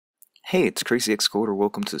Hey, it's Crazy X Coder.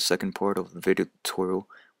 Welcome to the second part of the video tutorial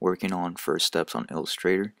working on first steps on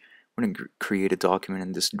Illustrator. We're going to create a document.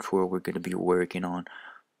 In this tutorial, we're going to be working on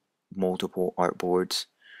multiple artboards.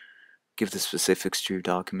 Give the specifics to your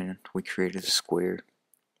document. We created a square.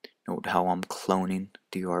 Note how I'm cloning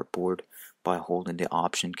the artboard by holding the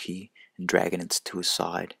Option key and dragging it to a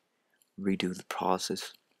side. Redo the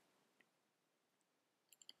process.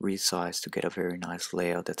 Resize to get a very nice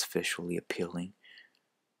layout that's visually appealing.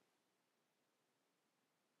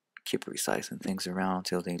 Keep resizing things around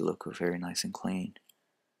until they look very nice and clean.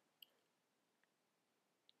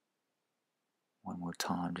 One more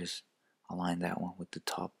time, just align that one with the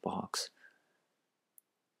top box.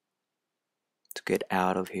 To get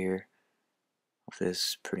out of here, of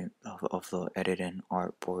this of the edit and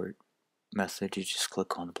artboard method, you just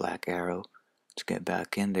click on the black arrow. To get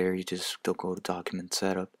back in there, you just still go to document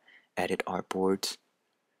setup, edit artboards.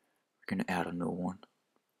 We're gonna add a new one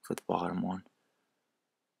for the bottom one.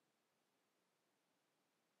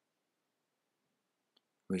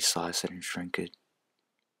 Resize it and shrink it.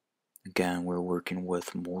 Again, we're working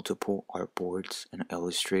with multiple artboards in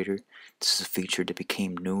Illustrator. This is a feature that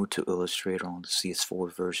became new to Illustrator on the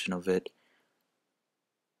CS4 version of it.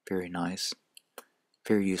 Very nice.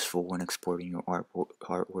 Very useful when exporting your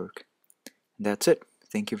artwork. And that's it.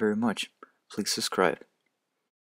 Thank you very much. Please subscribe.